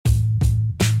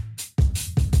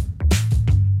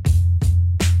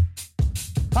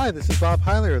Hi, this is Bob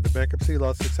Heiler of the Bankruptcy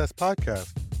Law Success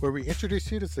Podcast, where we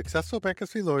introduce you to successful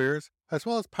bankruptcy lawyers as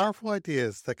well as powerful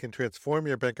ideas that can transform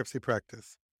your bankruptcy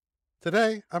practice.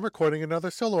 Today, I'm recording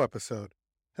another solo episode,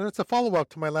 and it's a follow-up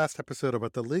to my last episode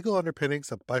about the legal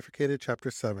underpinnings of bifurcated Chapter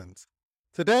 7s.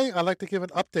 Today, I'd like to give an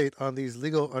update on these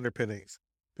legal underpinnings,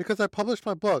 because I published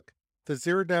my book, The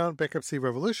Zero Down Bankruptcy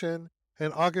Revolution,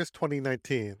 in August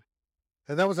 2019,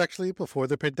 and that was actually before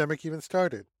the pandemic even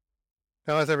started.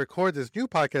 Now, as I record this new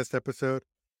podcast episode,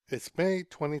 it's May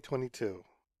 2022.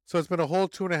 So it's been a whole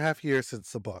 2.5 years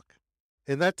since the book.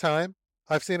 In that time,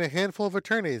 I've seen a handful of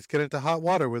attorneys get into hot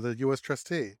water with a U.S.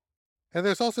 trustee. And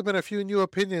there's also been a few new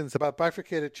opinions about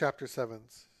bifurcated Chapter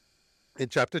 7s. In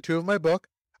Chapter 2 of my book,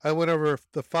 I went over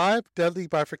the 5 deadly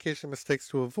bifurcation mistakes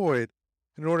to avoid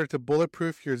in order to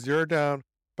bulletproof your zero-down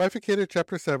bifurcated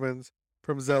Chapter 7s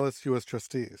from zealous U.S.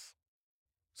 trustees.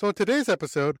 So in today's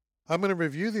episode, I'm going to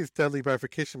review these deadly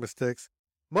bifurcation mistakes,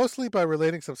 mostly by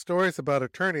relating some stories about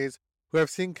attorneys who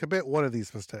I've seen commit one of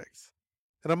these mistakes.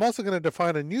 And I'm also going to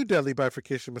define a new deadly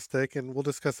bifurcation mistake, and we'll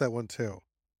discuss that one too.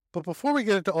 But before we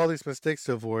get into all these mistakes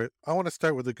to avoid, I want to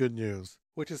start with the good news,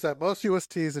 which is that most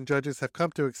USTs and judges have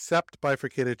come to accept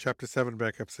bifurcated Chapter 7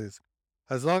 bankruptcies,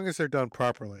 as long as they're done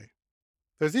properly.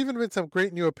 There's even been some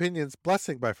great new opinions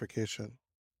blessing bifurcation.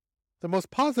 The most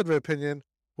positive opinion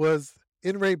was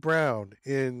In re Brown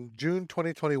in June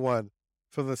 2021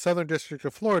 from the Southern District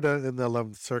of Florida in the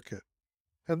 11th Circuit.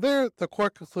 And there, the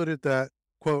court concluded that,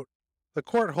 quote, the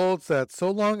court holds that so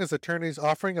long as attorneys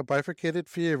offering a bifurcated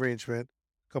fee arrangement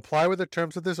comply with the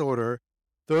terms of this order,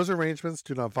 those arrangements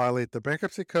do not violate the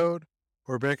bankruptcy code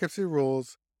or bankruptcy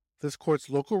rules, this court's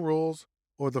local rules,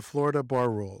 or the Florida bar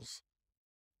rules.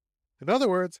 In other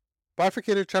words,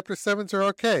 bifurcated Chapter 7s are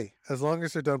okay as long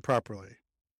as they're done properly.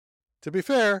 To be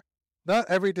fair, not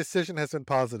every decision has been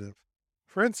positive.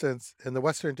 For instance, in the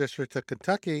Western District of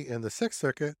Kentucky in the 6th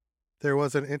Circuit, there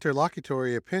was an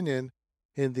interlocutory opinion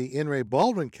in the In re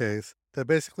Baldwin case that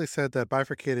basically said that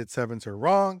bifurcated 7s are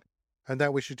wrong and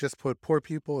that we should just put poor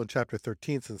people in Chapter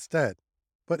 13s instead.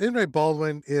 But In re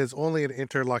Baldwin is only an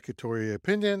interlocutory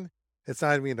opinion. It's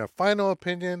not even a final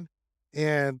opinion.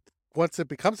 And once it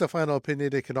becomes a final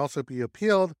opinion, it can also be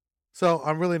appealed. So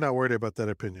I'm really not worried about that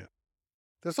opinion.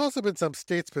 There's also been some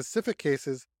state-specific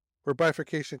cases where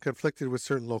bifurcation conflicted with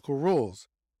certain local rules.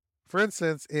 For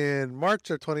instance, in March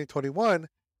of 2021,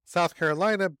 South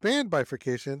Carolina banned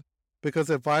bifurcation because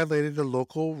it violated a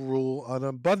local rule on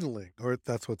unbundling, or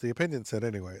that's what the opinion said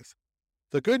anyways.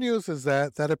 The good news is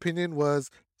that that opinion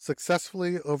was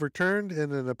successfully overturned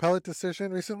in an appellate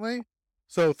decision recently,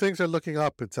 so things are looking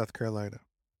up in South Carolina.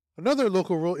 Another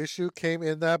local rule issue came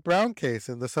in that Brown case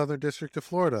in the Southern District of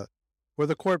Florida, where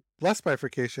the court blessed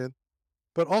bifurcation,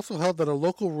 but also held that a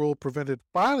local rule prevented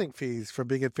filing fees from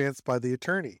being advanced by the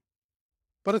attorney.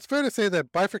 But it's fair to say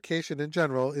that bifurcation in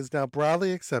general is now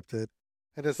broadly accepted,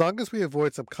 and as long as we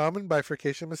avoid some common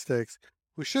bifurcation mistakes,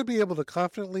 we should be able to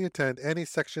confidently attend any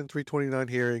Section 329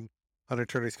 hearing on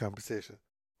attorney's compensation.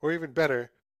 Or even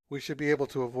better, we should be able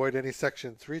to avoid any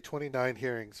Section 329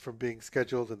 hearings from being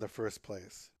scheduled in the first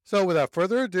place. So without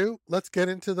further ado, let's get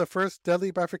into the first deadly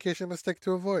bifurcation mistake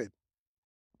to avoid.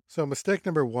 So mistake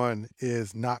number 1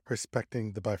 is not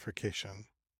respecting the bifurcation.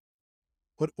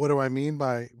 What do I mean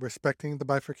by respecting the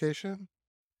bifurcation?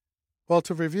 Well,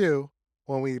 to review,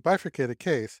 when we bifurcate a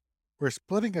case, we're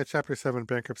splitting a Chapter 7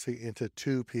 bankruptcy into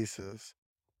 2 pieces.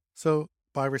 So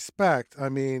by respect, I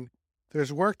mean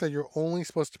there's work that you're only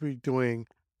supposed to be doing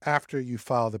after you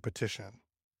file the petition.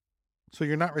 So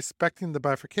you're not respecting the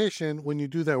bifurcation when you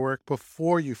do that work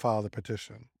before you file the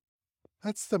petition.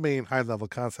 That's the main high-level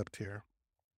concept here.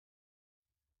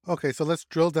 Okay, so let's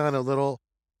drill down a little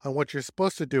on what you're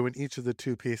supposed to do in each of the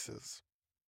 2 pieces.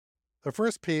 The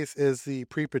first piece is the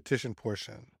pre-petition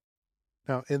portion.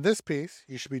 Now, in this piece,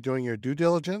 you should be doing your due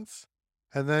diligence,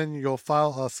 and then you'll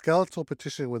file a skeletal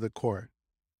petition with the court.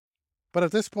 But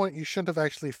at this point, you shouldn't have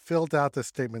actually filled out the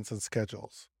statements and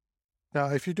schedules. Now,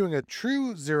 if you're doing a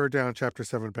true zero-down Chapter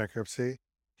 7 bankruptcy,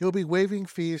 you'll be waiving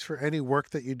fees for any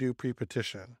work that you do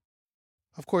pre-petition.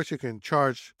 Of course, you can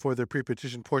charge for the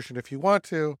pre-petition portion if you want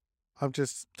to. I'm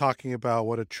just talking about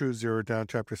what a true zero-down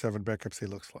Chapter 7 bankruptcy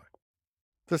looks like.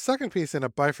 The second piece in a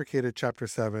bifurcated Chapter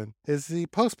 7 is the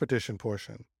post-petition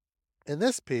portion. In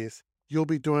this piece, you'll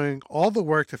be doing all the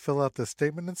work to fill out the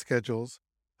statement and schedules,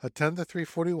 attend the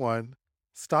 341,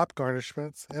 stop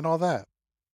garnishments, and all that.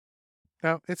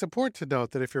 Now, it's important to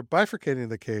note that if you're bifurcating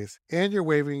the case and you're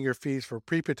waiving your fees for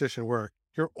pre-petition work,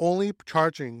 you're only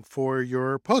charging for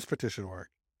your post-petition work.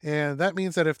 And that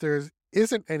means that if there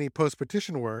isn't any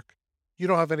post-petition work, you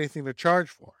don't have anything to charge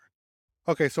for.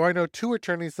 Okay, so I know two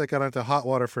attorneys that got into hot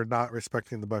water for not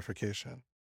respecting the bifurcation.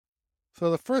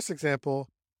 So the first example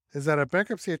is that a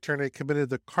bankruptcy attorney committed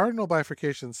the cardinal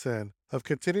bifurcation sin of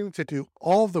continuing to do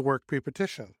all of the work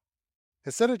pre-petition.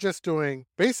 Instead of just doing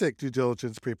basic due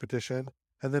diligence pre-petition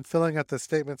and then filling out the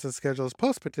statements and schedules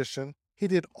post-petition, he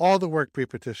did all the work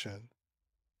pre-petition.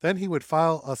 Then he would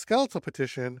file a skeletal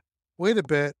petition, wait a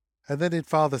bit, and then he'd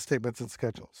file the statements and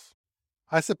schedules.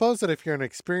 I suppose that if you're an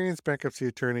experienced bankruptcy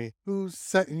attorney who's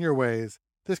set in your ways,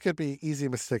 this could be an easy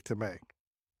mistake to make.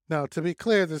 Now, to be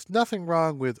clear, there's nothing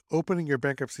wrong with opening your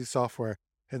bankruptcy software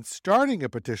and starting a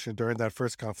petition during that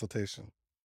first consultation.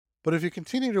 But if you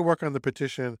continue to work on the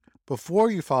petition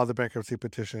before you file the bankruptcy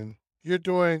petition, you're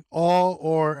doing all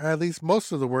or at least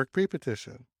most of the work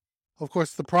pre-petition. Of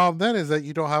course, the problem then is that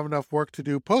you don't have enough work to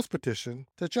do post-petition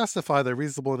to justify the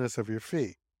reasonableness of your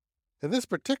fee. In this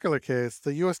particular case,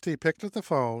 the UST picked up the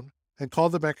phone and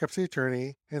called the bankruptcy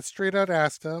attorney and straight out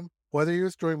asked him whether he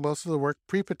was doing most of the work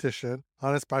pre-petition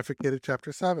on his bifurcated Chapter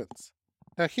 7s.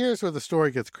 Now here's where the story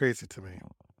gets crazy to me.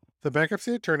 The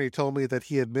bankruptcy attorney told me that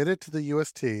he admitted to the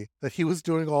UST that he was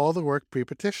doing all the work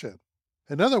pre-petition.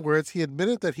 In other words, he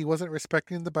admitted that he wasn't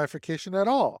respecting the bifurcation at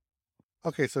all.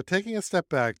 Okay, so taking a step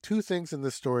back, two things in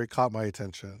this story caught my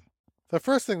attention. The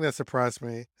first thing that surprised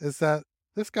me is that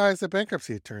this guy is a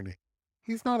bankruptcy attorney.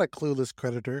 He's not a clueless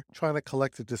creditor trying to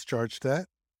collect a discharge debt.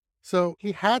 So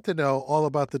he had to know all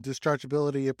about the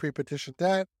dischargeability of pre-petition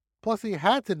debt. Plus, he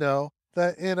had to know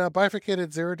that in a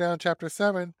bifurcated zero down Chapter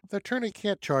 7, the attorney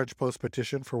can't charge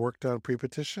post-petition for work done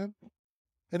pre-petition.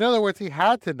 In other words, he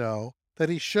had to know that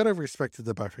he should have respected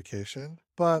the bifurcation,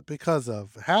 but because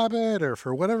of habit or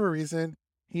for whatever reason,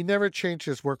 he never changed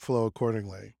his workflow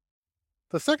accordingly.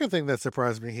 The second thing that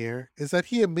surprised me here is that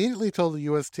he immediately told the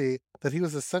UST that he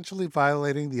was essentially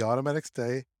violating the automatic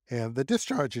stay and the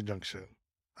discharge injunction.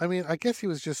 I mean, I guess he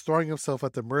was just throwing himself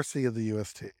at the mercy of the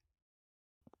UST.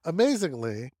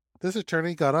 Amazingly, this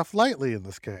attorney got off lightly in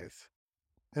this case.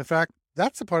 In fact,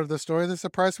 that's the part of the story that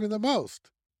surprised me the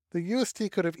most. The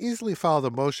UST could have easily filed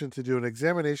a motion to do an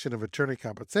examination of attorney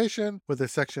compensation with a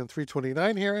Section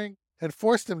 329 hearing and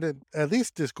forced him to at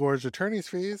least disgorge attorney's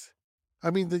fees. I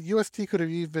mean, the UST could have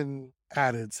even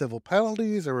added civil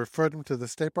penalties or referred him to the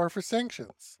state bar for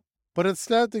sanctions. But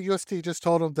instead, the UST just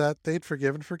told him that they'd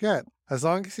forgive and forget, as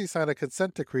long as he signed a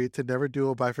consent decree to never do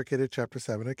a bifurcated Chapter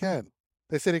 7 again.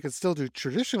 They said he could still do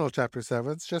traditional Chapter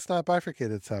 7s, just not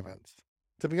bifurcated 7s.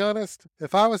 To be honest,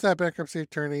 if I was that bankruptcy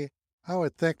attorney, I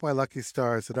would thank my lucky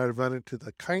stars that I'd run into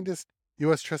the kindest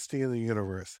U.S. trustee in the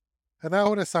universe, and I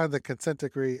would have signed the consent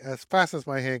decree as fast as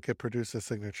my hand could produce a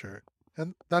signature.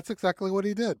 And that's exactly what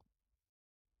he did.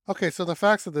 Okay, so the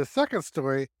facts of this second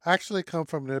story actually come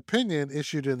from an opinion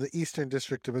issued in the Eastern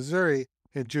District of Missouri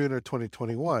in June of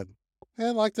 2021.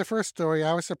 And like the first story,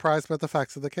 I was surprised by the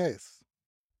facts of the case.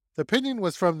 The opinion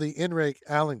was from the Enrique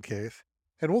Allen case,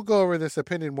 and we'll go over this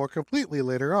opinion more completely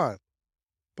later on.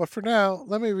 But for now,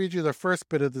 let me read you the first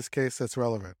bit of this case that's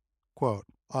relevant. Quote,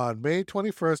 on May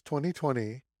 21st,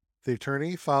 2020, the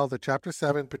attorney filed a Chapter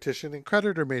 7 petition in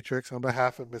creditor matrix on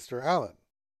behalf of Mr. Allen.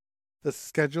 The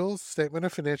schedules, statement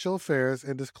of financial affairs,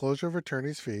 and disclosure of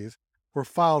attorney's fees were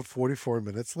filed 44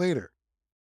 minutes later.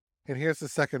 And here's the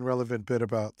second relevant bit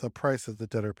about the price that the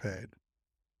debtor paid.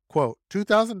 Quote,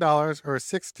 $2,000 or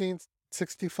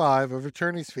 $1,665 of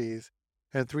attorney's fees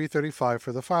and $335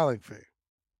 for the filing fee.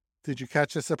 Did you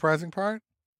catch the surprising part?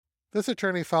 This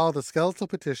attorney filed a skeletal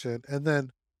petition and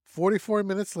then, 44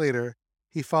 minutes later,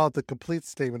 he filed the complete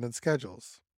statement and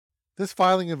schedules. This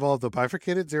filing involved the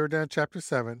bifurcated zero down Chapter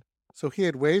 7, so he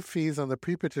had waived fees on the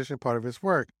pre-petition part of his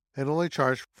work and only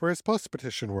charged for his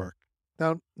post-petition work.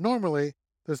 Now, normally,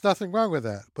 there's nothing wrong with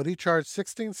that, but he charged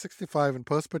 $1,665 in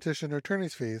post-petition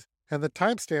attorney's fees, and the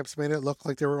timestamps made it look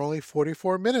like there were only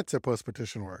 44 minutes of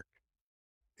post-petition work.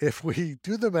 If we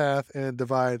do the math and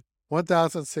divide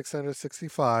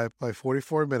 $1,665 by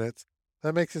 44 minutes,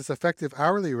 that makes his effective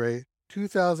hourly rate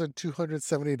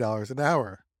 $2,270 an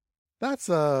hour. That's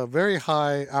a very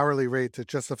high hourly rate to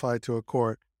justify to a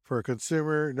court for a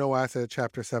consumer no-asset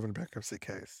Chapter 7 bankruptcy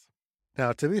case.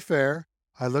 Now, to be fair,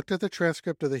 I looked at the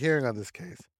transcript of the hearing on this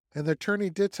case, and the attorney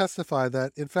did testify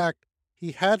that, in fact,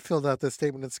 he had filled out the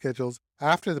statement and schedules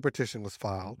after the petition was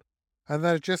filed, and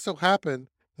that it just so happened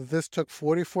that this took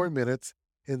 44 minutes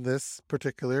in this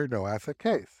particular no-asset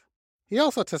case. He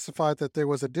also testified that there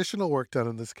was additional work done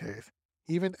in this case,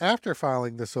 even after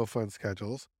filing the SOFA and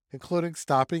schedules, including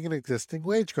stopping an existing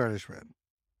wage garnishment.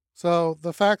 So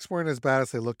the facts weren't as bad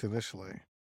as they looked initially.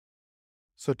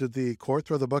 So did the court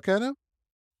throw the book at him?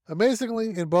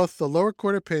 Amazingly, in both the lower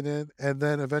court opinion and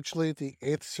then eventually the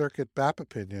Eighth Circuit BAP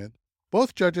opinion,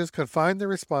 Both judges confined their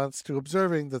response to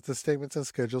observing that the statements and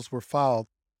schedules were filed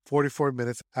 44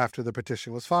 minutes after the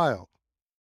petition was filed.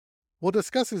 We'll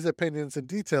discuss these opinions in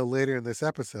detail later in this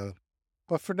episode,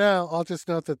 but for now, I'll just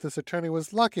note that this attorney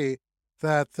was lucky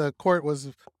that the court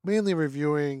was mainly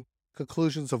reviewing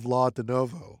conclusions of law de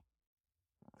novo.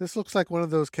 This looks like one of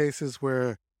those cases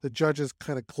where the judges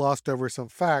kind of glossed over some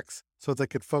facts so they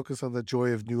could focus on the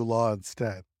joy of new law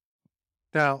instead.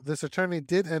 Now, this attorney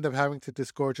did end up having to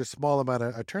disgorge a small amount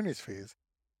of attorney's fees,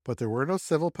 but there were no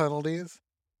civil penalties,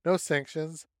 no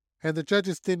sanctions, and the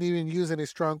judges didn't even use any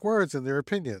strong words in their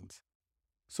opinions.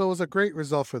 So it was a great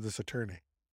result for this attorney.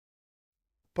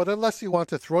 But unless you want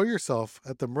to throw yourself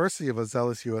at the mercy of a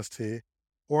zealous UST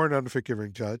or an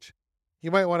unforgiving judge,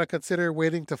 you might want to consider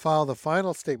waiting to file the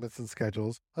final statements and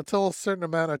schedules until a certain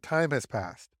amount of time has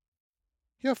passed.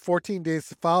 You have 14 days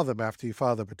to file them after you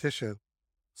file the petition,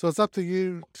 so it's up to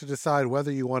you to decide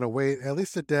whether you want to wait at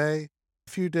least a day,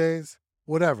 a few days,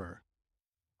 whatever.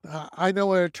 I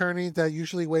know an attorney that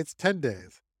usually waits 10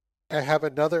 days. I have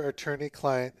another attorney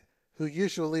client who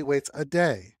usually waits a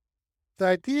day. The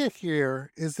idea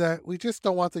here is that we just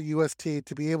don't want the UST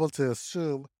to be able to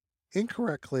assume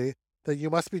incorrectly that you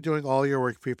must be doing all your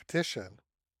work pre-petition,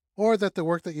 or that the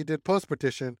work that you did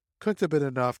post-petition couldn't have been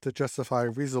enough to justify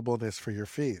reasonableness for your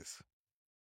fees.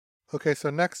 Okay, so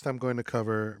next I'm going to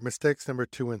cover mistakes number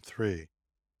 2 and 3,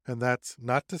 and that's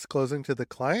not disclosing to the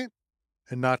client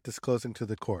and not disclosing to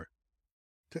the court.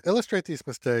 To illustrate these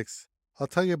mistakes, I'll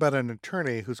tell you about an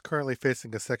attorney who's currently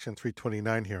facing a Section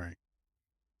 329 hearing.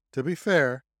 To be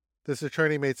fair, this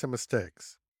attorney made some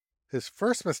mistakes. His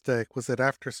first mistake was that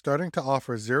after starting to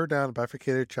offer zero-down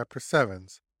bifurcated Chapter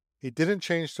 7s, he didn't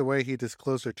change the way he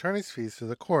disclosed attorney's fees to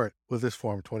the court with his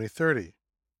Form 2030.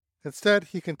 Instead,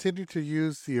 he continued to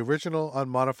use the original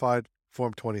unmodified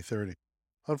Form 2030.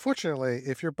 Unfortunately,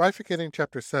 if you're bifurcating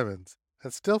Chapter 7s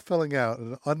and still filling out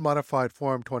an unmodified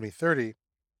Form 2030,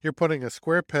 you're putting a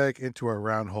square peg into a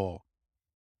round hole.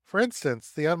 For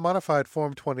instance, the unmodified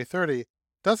Form 2030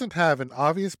 doesn't have an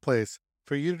obvious place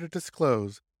for you to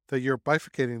disclose that you're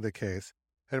bifurcating the case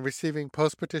and receiving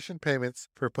post-petition payments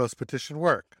for post-petition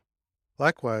work.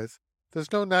 Likewise,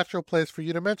 there's no natural place for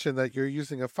you to mention that you're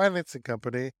using a financing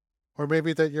company or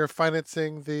maybe that you're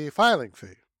financing the filing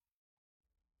fee.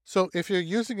 So if you're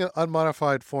using an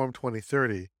unmodified Form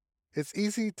 2030, it's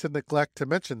easy to neglect to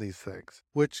mention these things,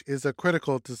 which is a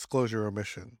critical disclosure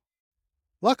omission.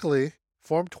 Luckily,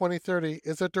 Form 2030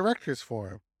 is a director's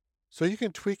form, so you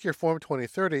can tweak your Form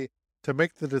 2030 to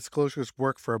make the disclosures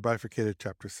work for a bifurcated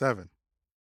Chapter 7.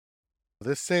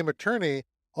 This same attorney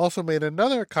also made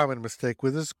another common mistake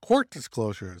with his court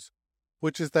disclosures,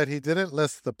 which is that he didn't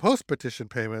list the post-petition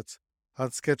payments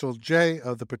on Schedule J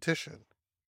of the petition.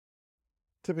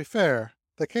 To be fair,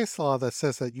 the case law that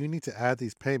says that you need to add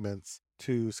these payments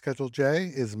to Schedule J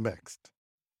is mixed.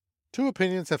 Two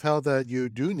opinions have held that you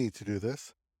do need to do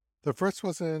this. The first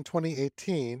was in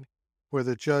 2018, where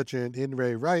the judge in In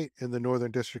re Wright in the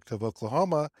Northern District of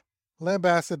Oklahoma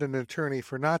lambasted an attorney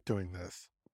for not doing this.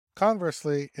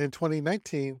 Conversely, in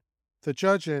 2019, the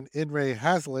judge in re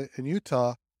Hazlitt in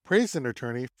Utah praised an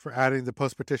attorney for adding the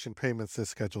post-petition payments to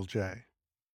Schedule J.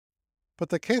 But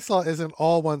the case law isn't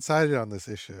all one-sided on this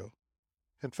issue.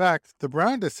 In fact, the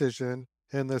Brown decision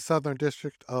in the Southern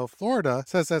District of Florida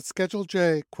says that Schedule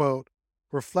J, quote,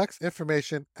 reflects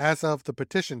information as of the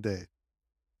petition date.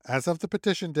 As of the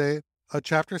petition date, a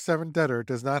Chapter 7 debtor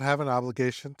does not have an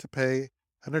obligation to pay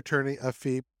an attorney a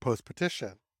fee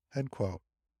post-petition, end quote.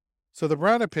 So the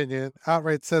Brown opinion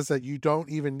outright says that you don't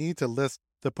even need to list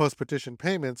the post-petition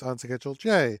payments on Schedule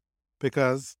J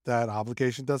because that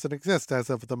obligation doesn't exist as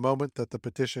of the moment that the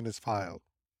petition is filed.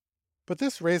 But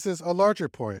this raises a larger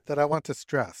point that I want to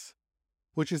stress,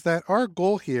 which is that our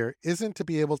goal here isn't to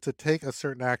be able to take a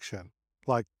certain action,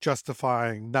 like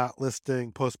justifying not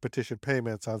listing post-petition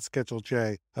payments on Schedule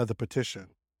J of the petition,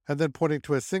 and then pointing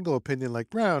to a single opinion like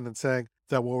Brown and saying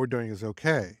that what we're doing is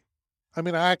okay. I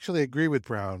mean, I actually agree with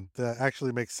Brown. That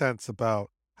actually makes sense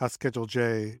about how Schedule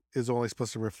J is only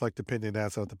supposed to reflect opinion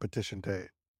as of the petition date.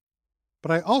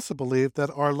 But I also believe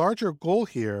that our larger goal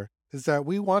here is that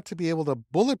we want to be able to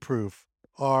bulletproof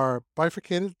our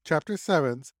bifurcated Chapter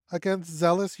 7s against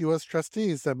zealous U.S.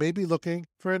 trustees that may be looking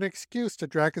for an excuse to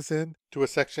drag us in to a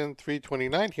Section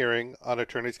 329 hearing on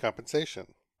attorney's compensation.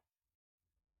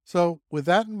 So with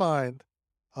that in mind,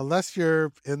 unless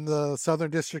you're in the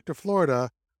Southern District of Florida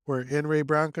where In re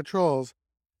Brown controls,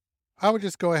 I would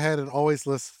just go ahead and always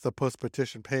list the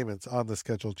post-petition payments on the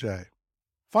Schedule J.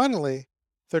 Finally,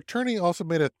 the attorney also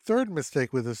made a third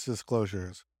mistake with his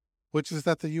disclosures, which is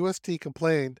that the UST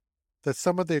complained that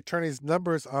some of the attorney's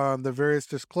numbers on the various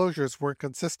disclosures weren't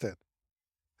consistent.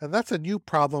 And that's a new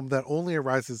problem that only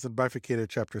arises in bifurcated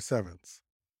Chapter 7s.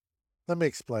 Let me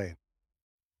explain.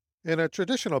 In a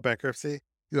traditional bankruptcy,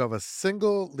 you have a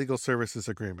single legal services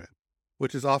agreement,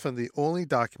 which is often the only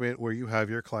document where you have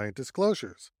your client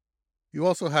disclosures. You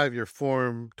also have your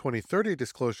Form 2030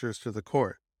 disclosures to the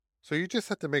court, so you just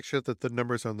have to make sure that the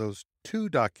numbers on those two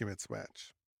documents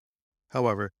match.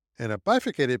 However, in a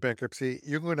bifurcated bankruptcy,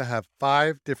 you're going to have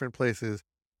 5 different places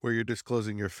where you're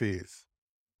disclosing your fees.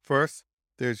 First,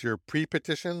 there's your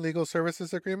pre-petition legal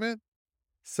services agreement.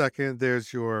 Second,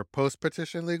 there's your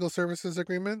post-petition legal services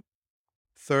agreement.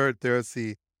 Third, there's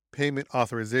the payment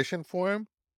authorization form,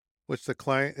 which the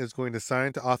client is going to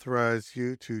sign to authorize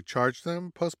you to charge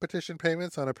them post-petition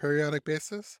payments on a periodic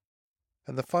basis.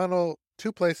 And the final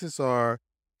 2 places are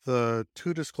the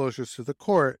 2 disclosures to the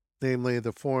court, namely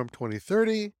the Form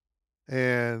 2030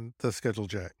 and the Schedule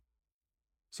J.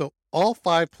 So all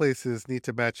 5 places need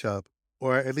to match up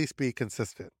or at least be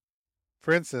consistent.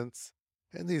 For instance,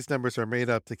 and these numbers are made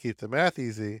up to keep the math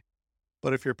easy,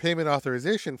 but if your payment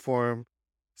authorization form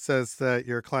says that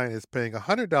your client is paying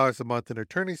 $100 a month in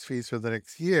attorney's fees for the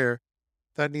next year,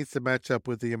 that needs to match up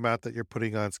with the amount that you're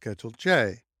putting on Schedule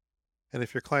J. And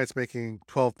if your client's making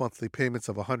 12 monthly payments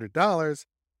of $100,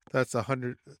 that's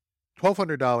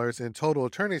 $1,200 in total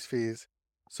attorney's fees.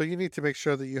 So you need to make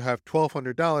sure that you have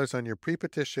 $1,200 on your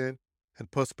pre-petition and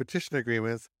post-petition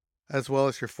agreements, as well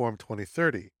as your Form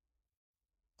 2030.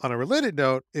 On a related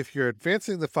note, if you're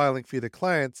advancing the filing fee to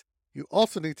clients, you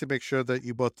also need to make sure that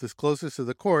you both disclose this to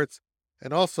the courts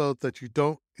and also that you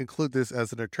don't include this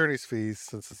as an attorney's fee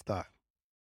since it's not.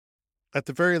 At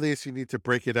the very least, you need to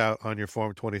break it out on your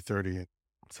Form 2030 and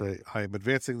say, I am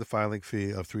advancing the filing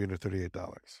fee of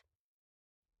 $338.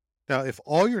 Now, if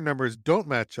all your numbers don't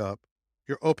match up,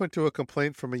 you're open to a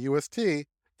complaint from a UST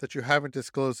that you haven't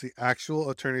disclosed the actual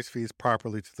attorney's fees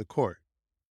properly to the court.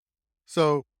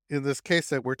 So, in this case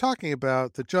that we're talking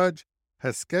about, the judge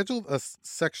has scheduled a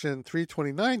Section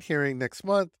 329 hearing next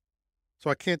month, so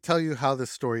I can't tell you how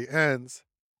this story ends.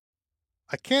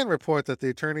 I can report that the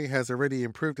attorney has already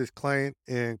improved his client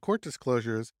in court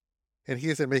disclosures, and he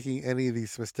isn't making any of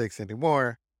these mistakes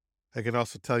anymore. I can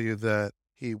also tell you that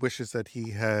he wishes that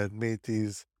he had made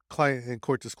these client and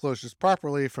court disclosures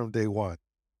properly from day one.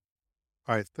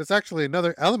 All right, there's actually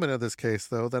another element of this case,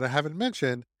 though, that I haven't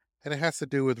mentioned, and it has to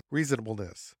do with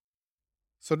reasonableness.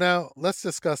 So now let's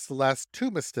discuss the last 2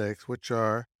 mistakes, which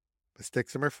are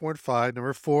mistakes number 4 and 5.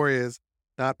 Number 4 is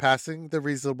not passing the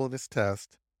reasonableness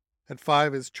test, and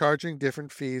 5 is charging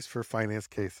different fees for finance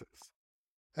cases.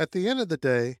 At the end of the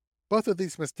day, both of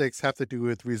these mistakes have to do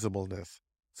with reasonableness,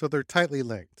 so they're tightly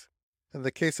linked. In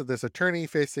the case of this attorney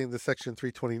facing the Section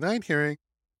 329 hearing,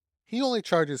 he only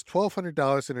charges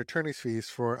 $1,200 in attorney's fees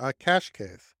for a cash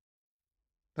case.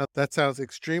 Now, that sounds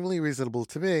extremely reasonable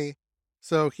to me,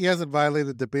 so he hasn't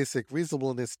violated the basic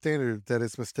reasonableness standard that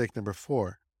is mistake number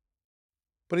 4.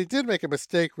 But he did make a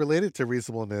mistake related to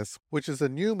reasonableness, which is a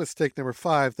new mistake number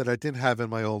 5 that I didn't have in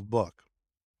my old book.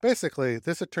 Basically,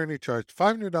 this attorney charged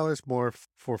 $500 more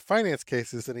for finance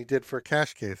cases than he did for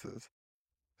cash cases,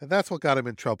 and that's what got him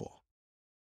in trouble.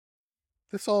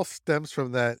 This all stems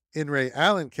from that In re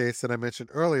Allen case that I mentioned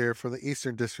earlier from the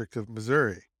Eastern District of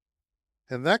Missouri.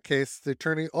 In that case, the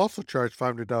attorney also charged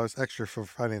 $500 extra for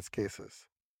finance cases.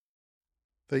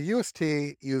 The UST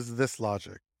used this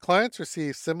logic. Clients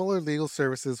receive similar legal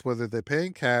services whether they pay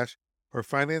in cash or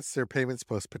finance their payments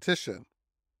post-petition.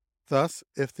 Thus,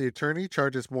 if the attorney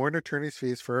charges more in attorney's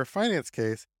fees for a finance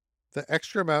case, the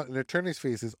extra amount in attorney's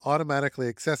fees is automatically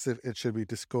excessive and should be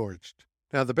disgorged.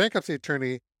 Now, the bankruptcy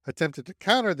attorney attempted to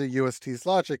counter the UST's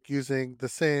logic using the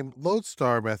same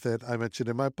lodestar method I mentioned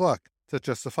in my book to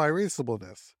justify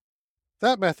reasonableness.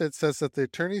 That method says that the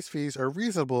attorney's fees are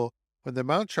reasonable when the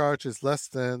amount charged is less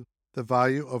than the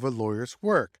value of a lawyer's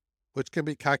work, which can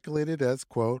be calculated as,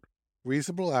 quote,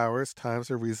 reasonable hours times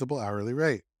a reasonable hourly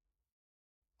rate.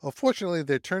 Unfortunately,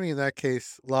 the attorney in that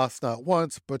case lost not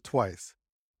once, but twice.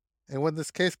 And when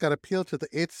this case got appealed to the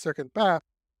 8th Circuit BAP,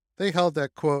 they held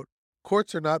that, quote,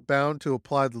 courts are not bound to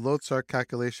apply the lodestar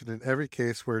calculation in every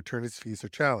case where attorney's fees are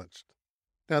challenged.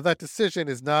 Now, that decision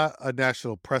is not a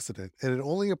national precedent, and it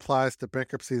only applies to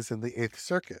bankruptcies in the 8th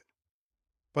Circuit.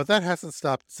 But that hasn't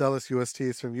stopped zealous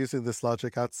USTs from using this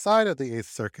logic outside of the 8th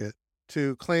Circuit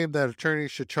to claim that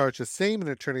attorneys should charge the same in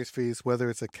attorney's fees whether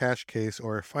it's a cash case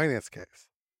or a finance case.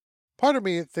 Part of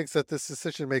me thinks that this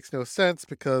decision makes no sense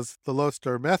because the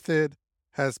lodestar method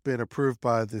has been approved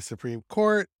by the Supreme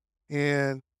Court,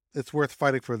 and it's worth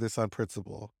fighting for this on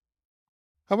principle.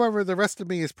 However, the rest of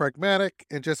me is pragmatic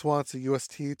and just wants the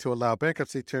UST to allow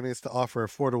bankruptcy attorneys to offer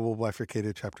affordable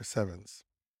bifurcated Chapter 7s.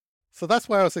 So that's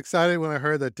why I was excited when I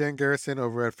heard that Dan Garrison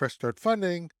over at Fresh Start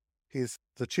Funding, he's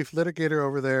the chief litigator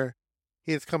over there,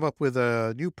 he has come up with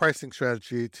a new pricing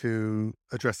strategy to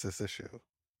address this issue.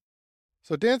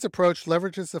 So Dan's approach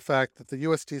leverages the fact that the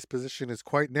UST's position is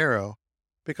quite narrow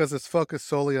because it's focused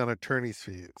solely on attorney's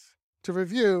fees. To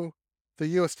review, the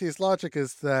UST's logic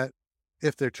is that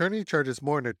if the attorney charges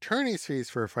more in attorney's fees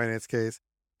for a finance case,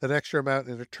 that extra amount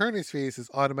in attorney's fees is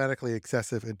automatically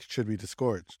excessive and should be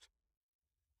disgorged.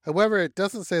 However, it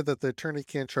doesn't say that the attorney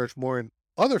can't charge more in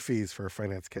other fees for a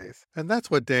finance case, and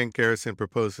that's what Dan Garrison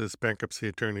proposes bankruptcy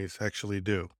attorneys actually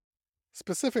do.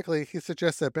 Specifically, he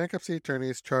suggests that bankruptcy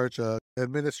attorneys charge an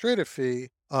administrative fee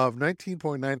of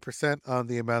 19.9% on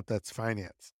the amount that's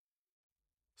financed.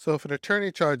 So if an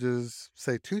attorney charges,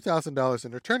 say, $2,000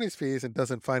 in attorney's fees and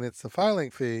doesn't finance the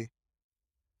filing fee,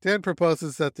 Dan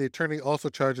proposes that the attorney also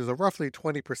charges a roughly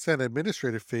 20%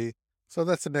 administrative fee, so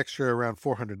that's an extra around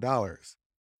 $400.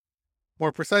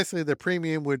 More precisely, the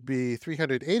premium would be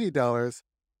 $380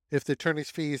 if the attorney's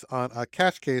fees on a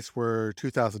cash case were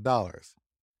 $2,000.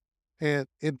 And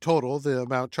in total, the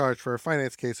amount charged for a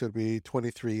finance case would be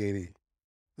 $2,380.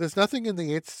 There's nothing in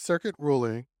the Eighth Circuit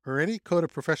ruling or any code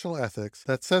of professional ethics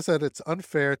that says that it's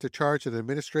unfair to charge an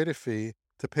administrative fee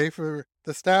to pay for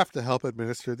the staff to help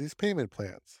administer these payment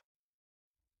plans.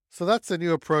 So that's the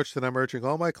new approach that I'm urging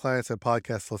all my clients and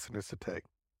podcast listeners to take.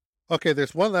 Okay,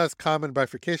 there's one last common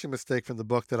bifurcation mistake from the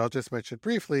book that I'll just mention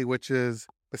briefly, which is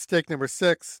mistake number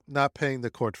 6, not paying the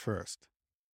court first.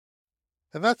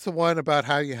 And that's the one about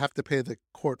how you have to pay the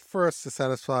court first to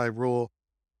satisfy Rule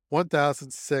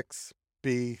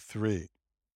 1006b3.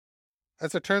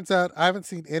 As it turns out, I haven't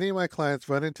seen any of my clients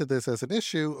run into this as an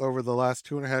issue over the last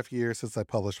 2.5 years since I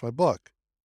published my book.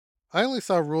 I only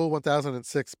saw Rule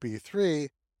 1006b3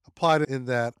 applied in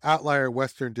that outlier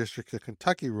Western District of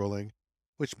Kentucky ruling,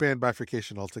 which banned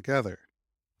bifurcation altogether.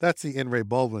 That's the In re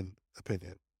Baldwin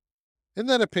opinion. In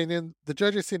that opinion, the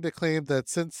judges seem to claim that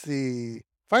since the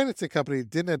financing company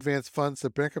didn't advance funds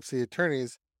to bankruptcy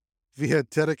attorneys via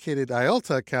dedicated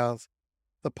IOLTA accounts,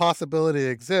 the possibility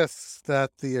exists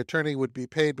that the attorney would be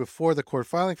paid before the court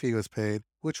filing fee was paid,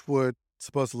 which would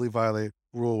supposedly violate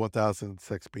Rule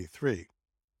 1006b3.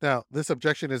 Now, this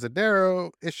objection is a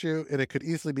narrow issue, and it could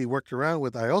easily be worked around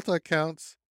with IOLTA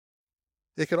accounts.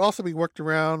 It could also be worked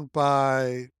around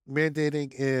by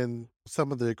mandating in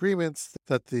some of the agreements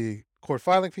that the court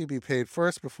filing fee be paid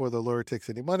first before the lawyer takes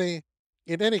any money.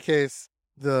 In any case,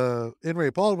 the In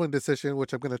re Baldwin decision,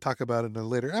 which I'm going to talk about in a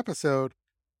later episode,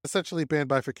 essentially banned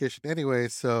bifurcation anyway,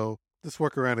 so this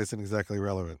workaround isn't exactly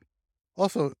relevant.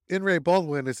 Also, In re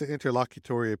Baldwin is an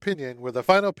interlocutory opinion where the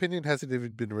final opinion hasn't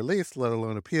even been released, let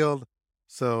alone appealed,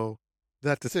 so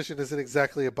that decision isn't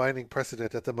exactly a binding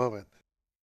precedent at the moment.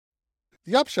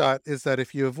 The upshot is that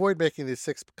if you avoid making these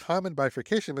 6 common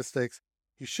bifurcation mistakes,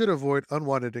 you should avoid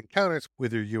unwanted encounters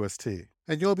with your UST,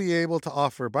 and you'll be able to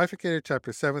offer bifurcated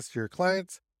Chapter 7s to your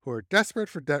clients who are desperate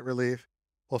for debt relief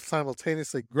while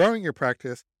simultaneously growing your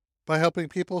practice by helping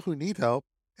people who need help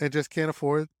and just can't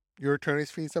afford your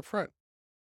attorney's fees up front.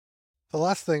 The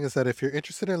last thing is that if you're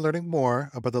interested in learning more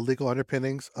about the legal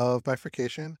underpinnings of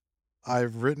bifurcation,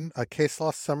 I've written a case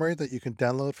law summary that you can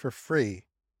download for free,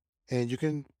 and you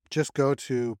can just go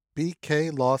to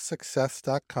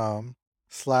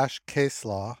bklawsuccess.com/case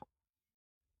law.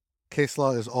 Case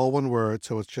law is all one word,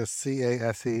 so it's just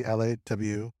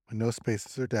CASELAW with no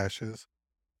spaces or dashes.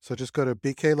 So just go to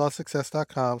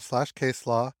bklawsuccess.com/case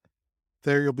law.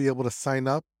 There you'll be able to sign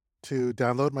up to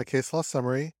download my case law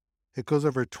summary. It goes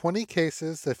over 20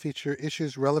 cases that feature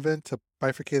issues relevant to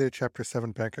bifurcated Chapter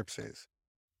 7 bankruptcies.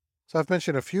 So I've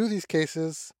mentioned a few of these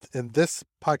cases in this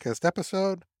podcast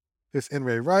episode. There's In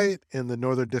re Wright in the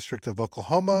Northern District of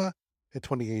Oklahoma in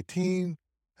 2018,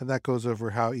 and that goes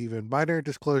over how even minor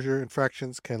disclosure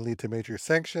infractions can lead to major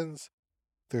sanctions.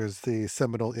 There's the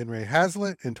seminal In re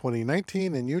Hazlitt in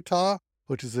 2019 in Utah,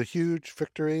 which is a huge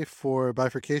victory for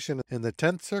bifurcation in the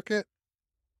 10th Circuit.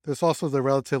 There's also the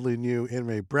relatively new In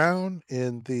re Brown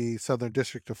in the Southern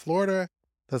District of Florida.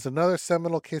 There's another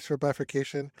seminal case for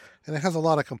bifurcation, and it has a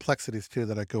lot of complexities too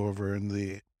that I go over in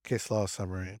the case law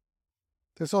summary.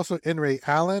 There's also In re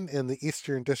Allen in the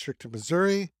Eastern District of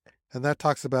Missouri, and that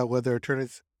talks about whether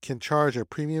attorneys can charge a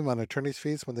premium on attorney's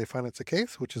fees when they finance a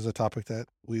case, which is a topic that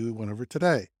we went over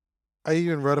today. I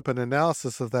even wrote up an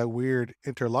analysis of that weird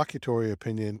interlocutory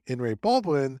opinion In re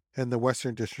Baldwin in the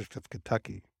Western District of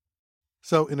Kentucky.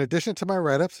 So in addition to my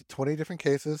write-ups, 20 different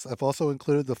cases, I've also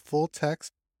included the full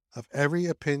text of every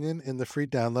opinion in the free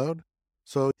download.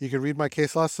 So you can read my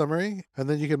case law summary, and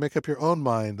then you can make up your own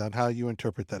mind on how you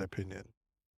interpret that opinion.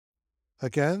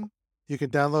 Again, You can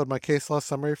download my case law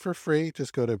summary for free.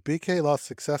 Just go to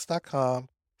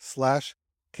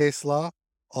bklawsuccess.com/case law,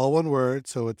 all one word,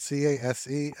 so it's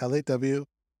CASELAW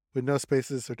with no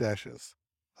spaces or dashes.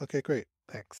 Okay, great.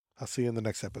 Thanks. I'll see you in the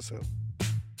next episode.